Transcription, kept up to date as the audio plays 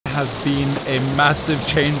Has been a massive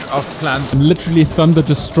change of plans. Literally thunder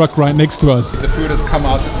just struck right next to us. The food has come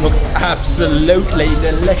out, it looks absolutely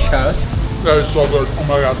delicious. That is so good, oh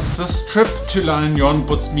my god. This trip to La Union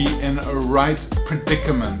puts me in a right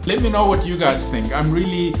predicament. Let me know what you guys think. I'm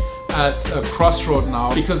really at a crossroad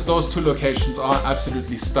now because those two locations are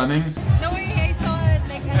absolutely stunning. No worry, I saw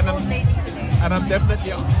like an old lady today. And I'm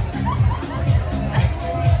definitely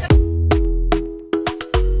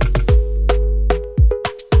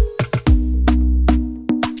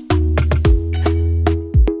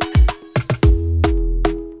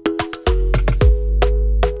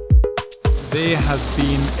There has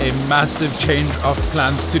been a massive change of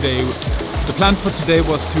plans today. The plan for today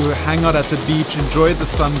was to hang out at the beach, enjoy the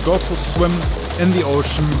sun, go for a swim in the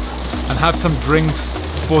ocean and have some drinks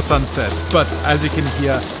for sunset. But as you can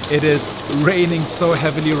hear, it is raining so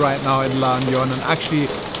heavily right now in La Union, and actually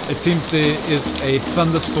it seems there is a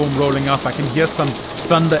thunderstorm rolling up. I can hear some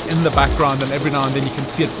thunder in the background, and every now and then you can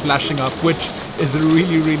see it flashing up, which is a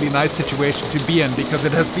really nice situation to be in because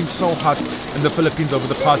it has been so hot in the Philippines over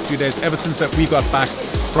the past few days, ever since that we got back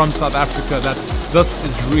from South Africa, that this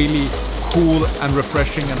is really cool and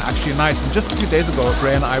refreshing and actually nice. And just a few days ago,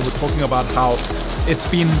 Ray and I were talking about how it's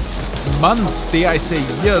been months, dare I say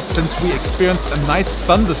years, since we experienced a nice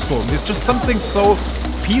thunderstorm. There's just something so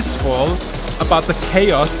peaceful about the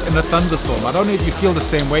chaos in a thunderstorm. I don't know if you feel the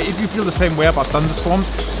same way. If you feel the same way about thunderstorms,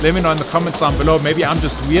 let me know in the comments down below. Maybe I'm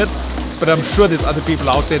just weird, but I'm sure there's other people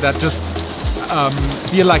out there that just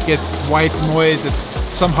feel like it's white noise, it's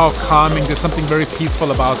somehow calming, there's something very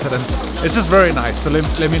peaceful about it, and it's just very nice. So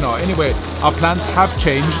let me know. Anyway, our plans have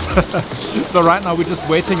changed. So right now we're just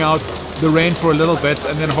waiting out the rain for a little bit,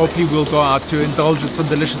 and then hopefully we'll go out to indulge in some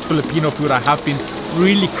delicious Filipino food. I have been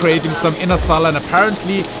really craving some inasal, and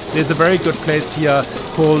apparently there's a very good place here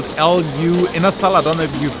called Elyu Inasal. I don't know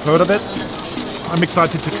if you've heard of it. I'm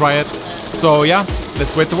excited to try it. So yeah,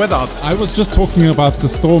 let's wait the weather out. I was just talking about the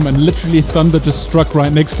storm and literally thunder just struck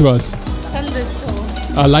right next to us.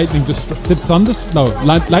 Thunderstorm. Lightning just struck. Did thunder? No,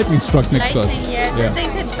 lightning struck next to us. Lightning, yes. Yeah. As I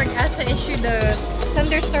said, Percasa issued the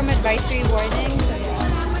thunderstorm advisory warning. So yeah.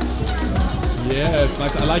 Yeah, it's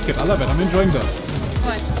nice. I like it. I love it. I'm enjoying this.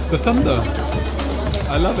 What? The thunder.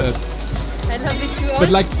 I love it. I love it too. But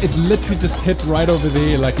like, it literally just hit right over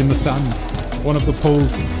there, like in the sun. One of the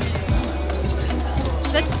poles.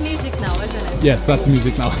 That's music now, isn't it? Yes, that's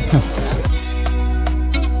music now.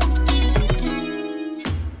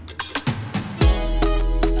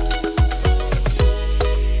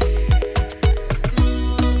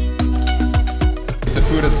 The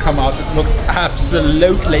food has come out, it looks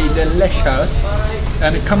absolutely delicious,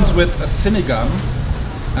 and it comes with a sinigang,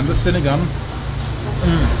 and the sinigang,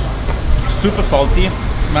 super salty,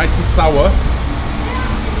 nice and sour,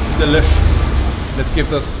 delish. Let's give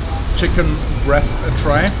this chicken breast a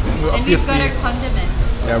try. And we've got our condiments.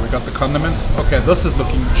 Yeah, we got the condiments. Okay, this is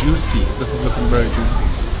looking juicy. This is looking very juicy.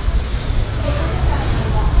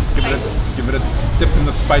 Give it a dip in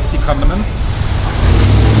the spicy condiments.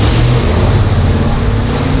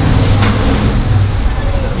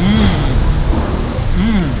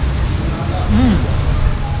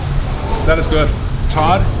 That is good.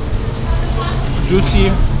 Charred,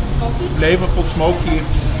 juicy, Smoky? flavorful, smoky.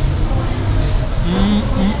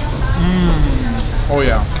 Oh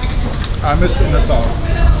yeah, I missed inasal.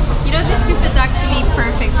 You know, this soup is actually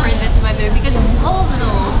perfect for this weather because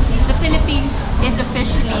although the Philippines is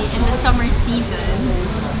officially in the summer season,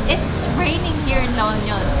 it's raining here in La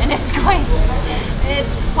Union, and it's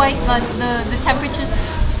quite gone, the temperature's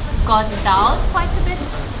gone down quite a bit.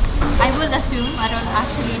 I will assume, I don't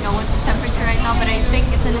actually know what's the temperature right now, but I think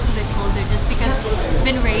it's a little bit colder just because it's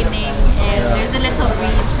been raining and there's a little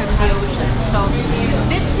breeze from the ocean. So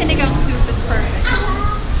this sinigang soup is perfect.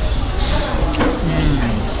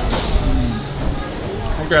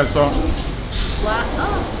 Okay, so Wow.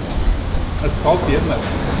 Oh, it's salty, isn't it?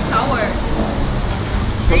 sour.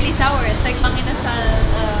 It's really sour. It's like manginasal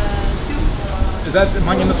soup. Is that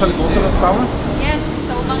manginasal is also sour? Yes,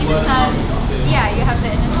 so manginasal, yeah, you have the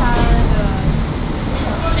inasal, the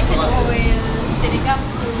chicken oil, sinigang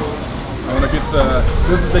soup. I want to get the,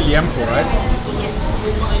 this is the liempo, right? Yes.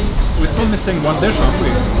 We're still missing one dish, aren't we?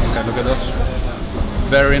 Okay, look at this.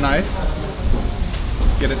 Very nice.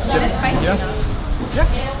 Get it Is it spicy yeah. enough? Yeah.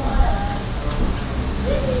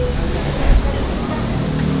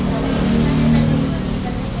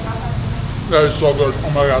 That is so good. Oh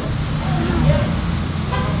my god.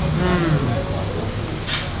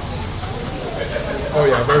 Oh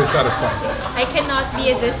yeah, very satisfying. I cannot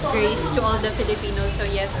be a disgrace to all the Filipinos, so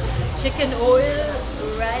yes, chicken oil,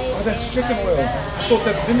 right? Oh, that's in chicken my oil. bag. I thought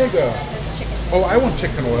that's vinegar. That's chicken oil. Oh, I want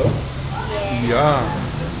chicken oil. Yeah. Yeah.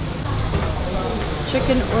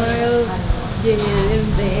 chicken oil. Get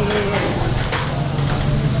in there.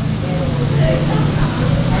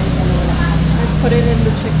 Let's put it in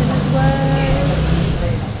the chicken as well.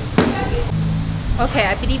 Okay,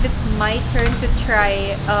 I believe it's my turn to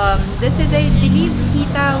try. This is, I believe,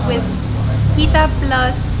 hita with hita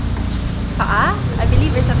plus paa, I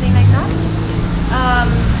believe, or something like that.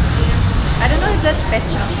 I don't know if that's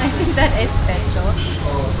pecho. I think that is pecho.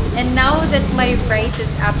 And now that my rice is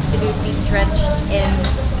absolutely drenched in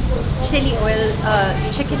chili oil,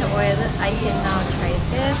 chicken oil, I can now try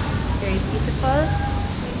this. Very beautiful.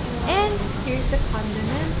 And here's the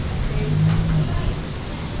condiments. Very spicy.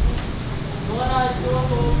 I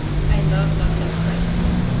love them spicy.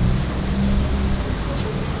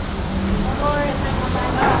 Of course.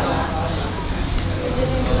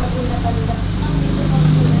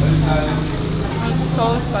 It's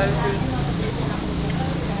so spicy.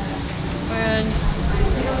 And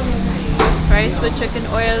rice with chicken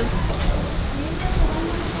oil.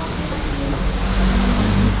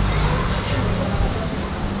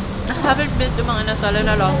 I haven't been to Mang Inasal in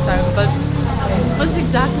a long time, but it was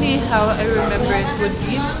exactly how I remember it would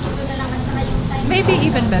be. Maybe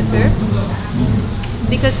even better,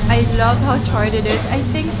 because I love how charred it is. I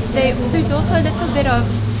think there's also a little bit of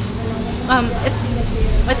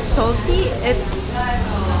it's salty, it's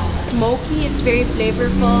smoky, it's very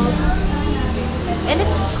flavorful, and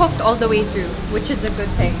it's cooked all the way through, which is a good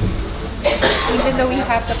thing. Even though we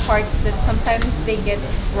have the parts that sometimes they get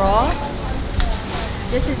raw,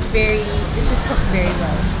 this is cooked very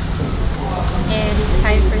well. And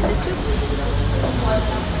time for the soup.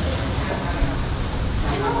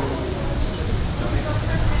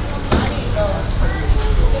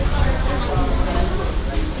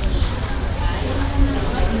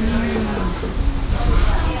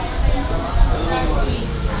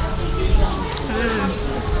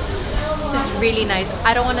 This is really nice.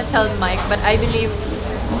 I don't want to tell Mike, but I believe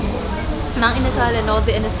Mang Inasal and all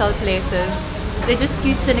the Inasal places, they just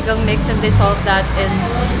use sinigang mix and dissolve that in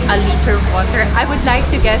a liter of water. I would like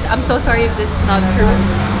to guess, I'm so sorry if this is not true,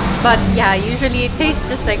 but yeah, usually it tastes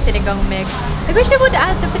just like sinigang mix. I wish they would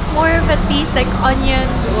add a bit more of at least like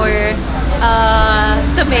onions or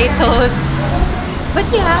tomatoes. But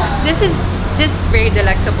yeah, this is very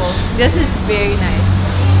delectable. This is very nice.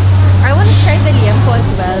 I want to try the liempo as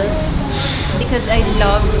well because I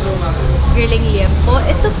love grilling liempo.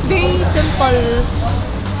 It looks very simple.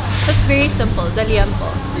 Looks very simple, the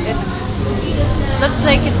liempo. Looks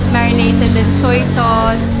like it's marinated in soy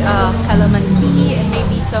sauce, calamansi, and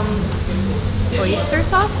maybe some oyster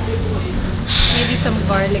sauce. Maybe some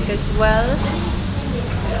garlic as well.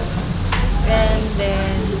 And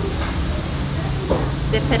then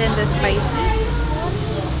dip it in the spicy.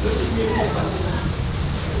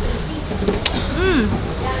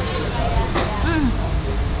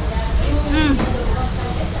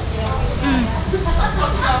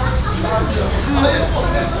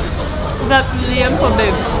 That liempo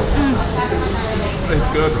big. It's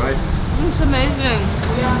good, right? It's amazing.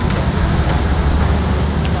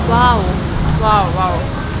 Wow. Wow, wow.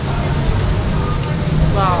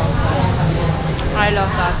 Wow. I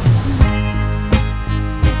love that.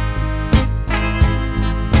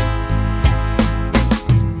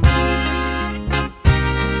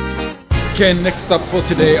 Okay, next up for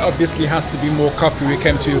today obviously has to be more coffee. We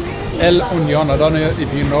came to El Union. I don't know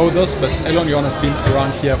if you know this, but El Union has been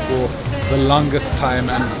around here for the longest time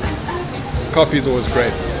and coffee is always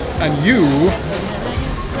great. And you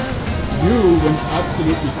went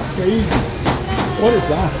absolutely crazy. What is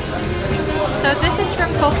that? So this is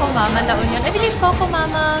from Coco Mama, La Union. I believe Coco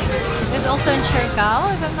Mama is also in Siargao,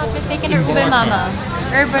 if I'm not mistaken, or Ube Mama.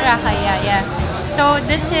 Or Boracay, yeah. So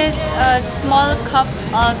this is a small cup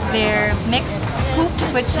of their mixed scoop,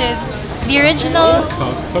 which is the original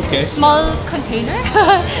small container,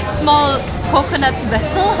 small coconut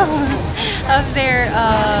vessel of their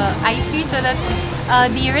ice cream. So that's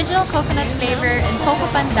the original coconut flavor and Buko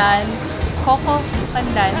pandan,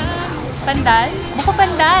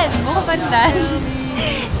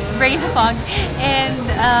 brain fog, and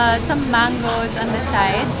some mangoes on the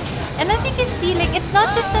side. And as you can see, like, it's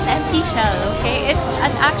not just an empty shell, okay? It's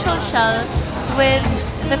an actual shell with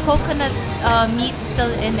the coconut meat still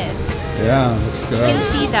in it. Yeah, that's good. You can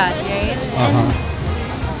see that, right? And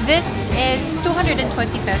this is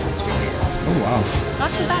 220 pesos for this. Oh wow.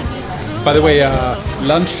 Not too bad. By the way,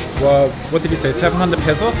 lunch was, what did you say, 700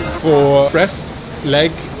 pesos for breast,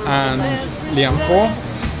 leg and liempo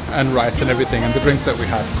and rice and everything, and the drinks that we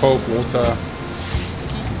had, Coke, water.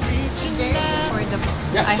 Very affordable.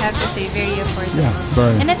 Yeah. I have to say, very affordable. Yeah,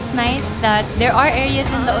 very. And it's nice that there are areas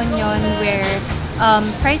in La Union where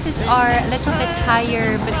Prices are a little bit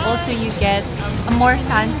higher, but also you get a more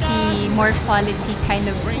fancy, more quality kind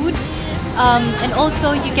of food. And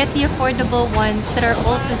also you get the affordable ones that are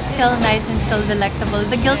also still nice and still delectable.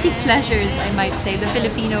 The guilty pleasures, I might say, the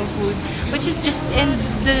Filipino food, which is just in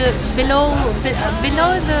the below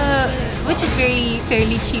the, which is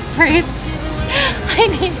fairly cheap price.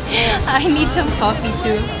 I need some coffee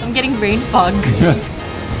too. I'm getting brain fog.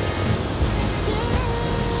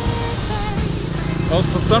 Well,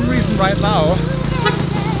 for some reason right now,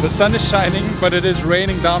 the sun is shining, but it is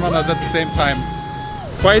raining down on us at the same time.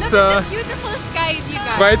 Quite Look at the beautiful skies, you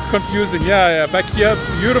guys. Quite confusing. Yeah. Back here,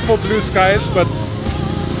 beautiful blue skies, but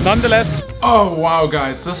nonetheless. Oh wow,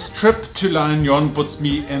 guys, this trip to La Union puts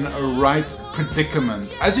me in a right predicament.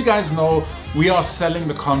 As you guys know, we are selling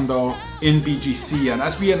the condo in BGC, and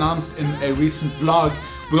as we announced in a recent vlog,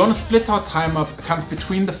 we want to split our time up kind of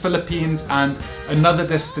between the Philippines and another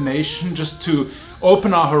destination, just to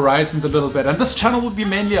open our horizons a little bit. And this channel will be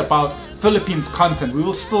mainly about Philippines content. We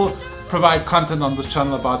will still provide content on this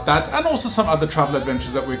channel about that, and also some other travel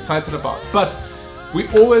adventures that we're excited about. But we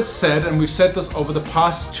always said, and we've said this over the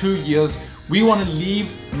past 2 years, we want to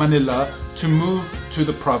leave Manila to move to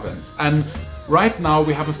the province. And right now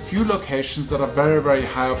we have a few locations that are very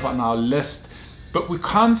high up on our list, but we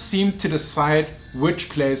can't seem to decide which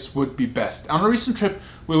place would be best. On a recent trip,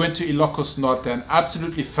 we went to Ilocos Norte and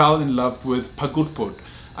absolutely fell in love with Pagudpud.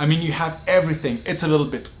 I mean, you have everything. It's a little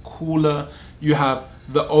bit cooler. You have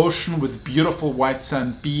the ocean with beautiful white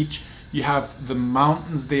sand beach. You have the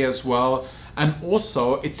mountains there as well. And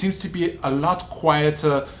also, it seems to be a lot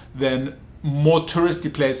quieter than more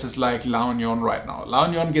touristy places like La Union right now. La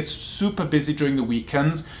Union gets super busy during the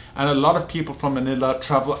weekends, and a lot of people from Manila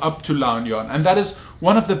travel up to La Union. And that is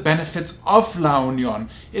one of the benefits of La Union.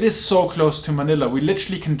 It is so close to Manila. We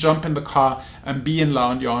literally can jump in the car and be in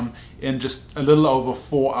La Union in just a little over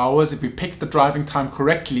 4 hours. If we pick the driving time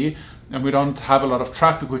correctly and we don't have a lot of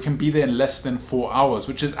traffic, we can be there in less than 4 hours,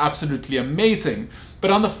 which is absolutely amazing. But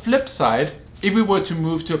on the flip side, if we were to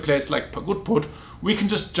move to a place like Pagudpud, we can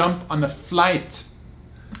just jump on a flight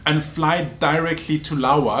and fly directly to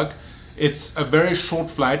Lawag. It's a very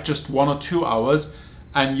short flight, just 1 or 2 hours,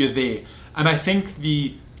 and you're there. And I think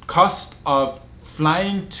the cost of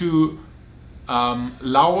flying to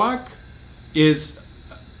Lawag is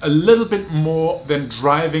a little bit more than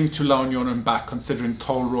driving to La Union and back, considering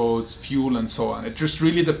toll roads, fuel, and so on. It just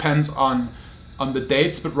really depends on the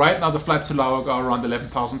dates, but right now the flights to Lawag are around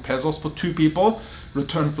 11,000 pesos for 2 people,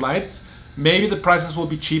 return flights. Maybe the prices will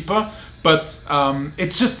be cheaper, but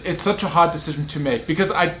it's such a hard decision to make, because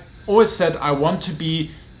I always said I want to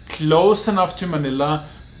be close enough to Manila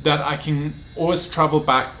that I can always travel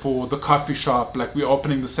back for the coffee shop. Like, we're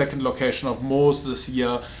opening the 2nd location of Mo's this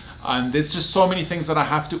year, and there's just so many things that I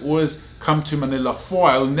have to always come to Manila for.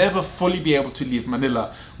 I'll never fully be able to leave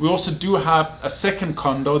Manila. We also do have a 2nd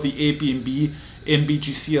condo, the Airbnb, in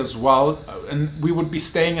BGC as well, and we would be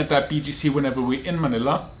staying at that BGC whenever we're in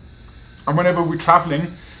Manila. And whenever we're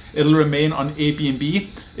traveling, it'll remain on Airbnb.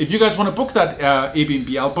 If you guys want to book that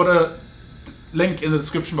Airbnb, I'll put a link in the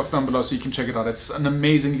description box down below so you can check it out. It's an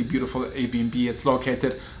amazingly beautiful Airbnb. It's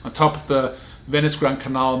located on top of the Venice Grand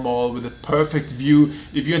Canal Mall with a perfect view.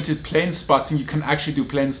 If you're into plane spotting, you can actually do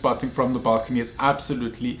plane spotting from the balcony. It's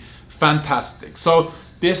absolutely fantastic. So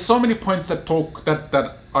there's so many points that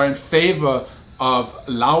are in favor of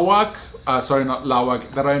Lawag,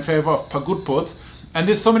 that are in favor of Pagudpud. And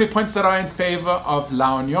there's so many points that are in favor of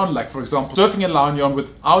La Union. Like, for example, surfing in La Union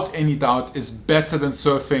without any doubt is better than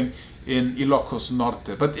surfing in Ilocos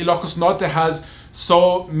Norte. But Ilocos Norte has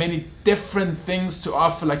so many different things to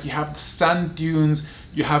offer. Like, you have the sand dunes,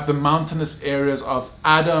 you have the mountainous areas of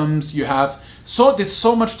Adams, there's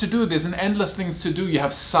so much to do. There's an endless things to do. You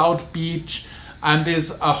have South Beach, and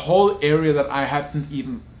there's a whole area that I haven't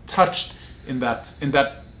even touched in that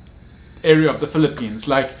area of the Philippines.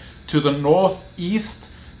 Like, to the northeast,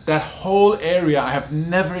 that whole area I have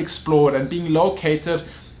never explored, and being located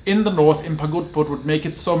in the north in Pagudpud would make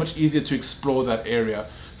it so much easier to explore that area.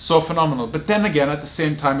 So phenomenal. But then again, at the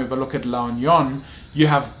same time, if I look at La Union, you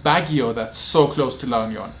have Baguio that's so close to La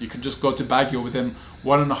Union. You can just go to Baguio within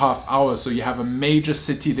 1.5 hours. So you have a major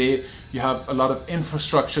city there, you have a lot of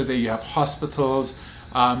infrastructure there, you have hospitals,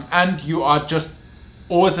 and you are just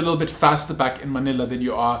always a little bit faster back in Manila than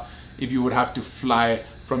you are if you would have to fly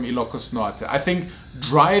from Ilocos Norte. I think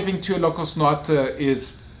driving to Ilocos Norte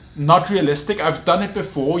is not realistic. I've done it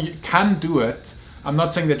before. You can do it. I'm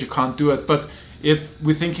not saying that you can't do it, but if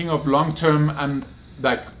we're thinking of long term, and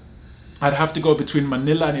like, I'd have to go between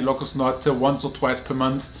Manila and Ilocos Norte once or twice per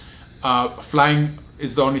month. Flying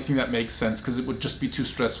is the only thing that makes sense, because it would just be too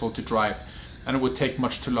stressful to drive. and it would take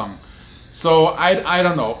much too long. So I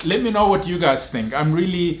don't know. Let me know what you guys think. I'm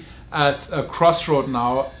really at a crossroad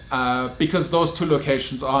now because those two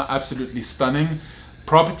locations are absolutely stunning.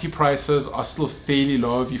 Property prices are still fairly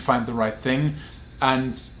low if you find the right thing,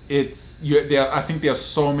 and I think there are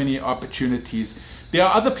so many opportunities. There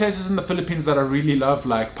are other places in the Philippines that I really love,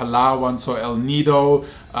 like Palawan, so El Nido,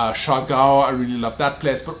 Siargao, I really love that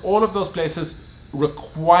place. But all of those places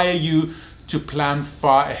require you to plan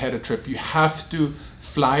far ahead a trip. You have to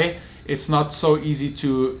fly. It's not so easy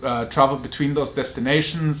to travel between those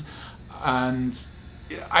destinations. And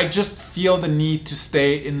I just feel the need to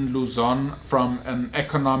stay in Luzon from an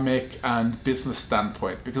economic and business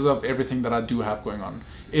standpoint because of everything that I do have going on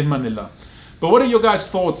in Manila. But what are your guys'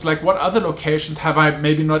 thoughts? Like, what other locations have I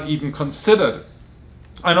maybe not even considered?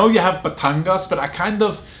 I know you have Batangas, but I kind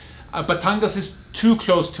of, Batangas is too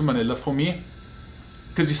close to Manila for me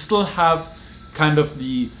because you still have kind of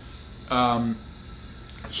the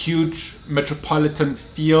huge metropolitan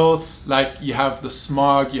feel. Like you have the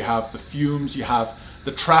smog, you have the fumes, you have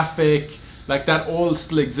the traffic, like that all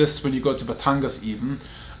still exists when you go to Batangas even.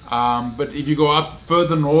 But if you go up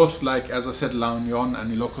further north, like as I said, La Union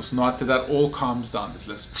and Ilocos Norte, that all calms down. There's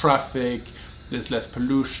less traffic, there's less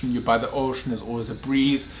pollution, you're by the ocean, there's always a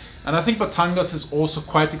breeze. And I think Batangas is also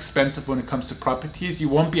quite expensive when it comes to properties. You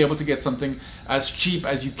won't be able to get something as cheap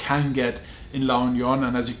as you can get in La Union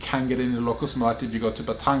and as you can get in Ilocos Norte if you go to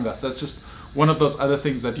Batangas. That's just one of those other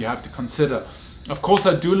things that you have to consider. Of course,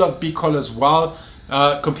 I do love Bicol as well.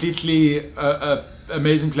 Completely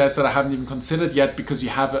amazing place that I haven't even considered yet because you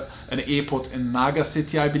have an airport in Naga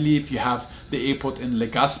City, I believe. You have the airport in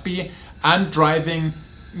Legazpi, and driving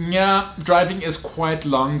is quite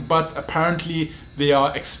long, but apparently there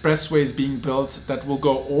are expressways being built that will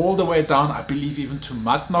go all the way down, I believe even to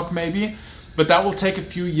Matnok maybe, but that will take a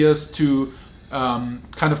few years to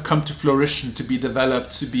kind of come to fruition, to be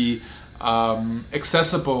developed, to be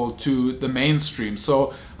accessible to the mainstream.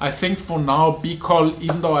 So I think for now, Bicol,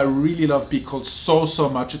 even though I really love Bicol so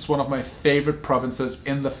much, it's one of my favorite provinces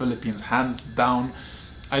in the Philippines, hands down.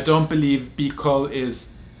 I don't believe Bicol is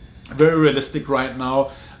very realistic right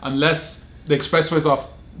now unless the expressways are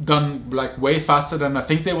done like way faster than I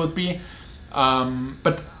think they would be.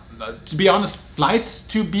 But to be honest, flights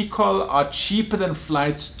to Bicol are cheaper than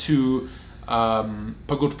flights to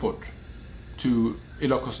Pagudpud, to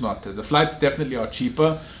Ilocos Norte. The flights definitely are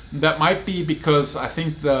cheaper. That might be because I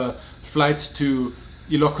think the flights to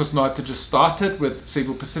Ilocos Norte just started with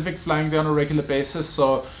Cebu Pacific flying there on a regular basis.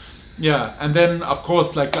 So yeah, and then of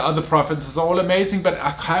course like the other provinces are all amazing, but I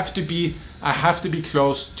have to be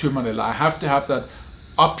close to Manila. I have to have that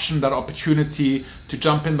option, that opportunity to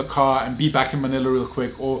jump in the car and be back in Manila real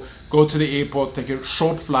quick, or go to the airport, take a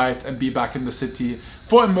short flight and be back in the city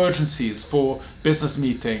for emergencies, for business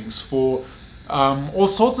meetings, for all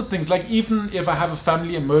sorts of things. Like even if I have a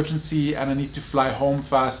family emergency and I need to fly home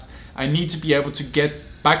fast, I need to be able to get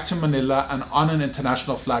back to Manila and on an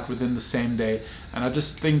international flight within the same day. And I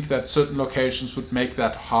just think that certain locations would make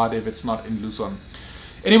that hard if it's not in Luzon.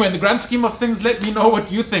 Anyway, in the grand scheme of things, let me know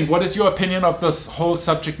what you think. What is your opinion of this whole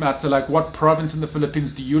subject matter? Like, what province in the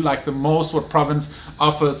Philippines do you like the most? What province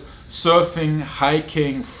offers surfing,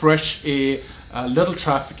 hiking, fresh air, little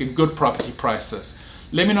traffic and good property prices?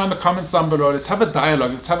 Let me know in the comments down below. Let's have a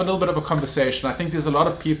dialogue. Let's have a little bit of a conversation. I think there's a lot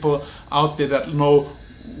of people out there that know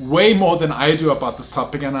way more than I do about this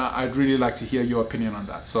topic, and I'd really like to hear your opinion on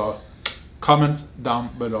that. So comments down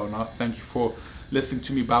below. Now, thank you for listening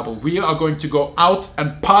to me babble. We are going to go out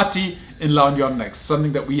and party in La Union next,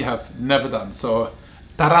 something that we have never done. So,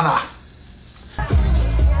 tara na!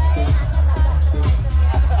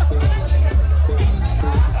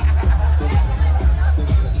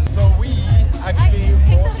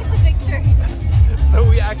 So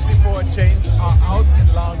we actually for a change are out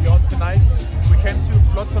in La Union tonight. We came to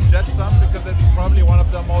Flotsam Jetsam because it's probably one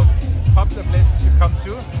of the most popular places to come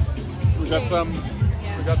to. We got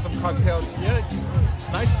some cocktails here.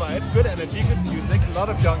 Nice vibe, good energy, good music, a lot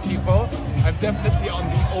of young people. I'm definitely on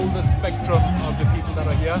the older spectrum of the people that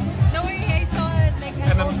are here. No worry, I saw like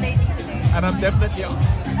an old lady today. And I'm definitely on.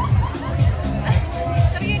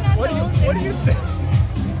 So you're not the old lady? What do you say?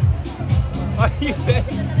 What do you say?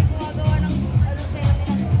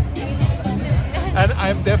 And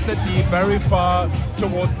I'm definitely very far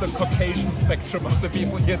towards the Caucasian spectrum of the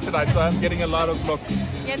people here tonight, so I'm getting a lot of looks.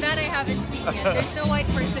 Yeah, that I haven't seen yet. There's no white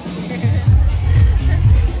person here.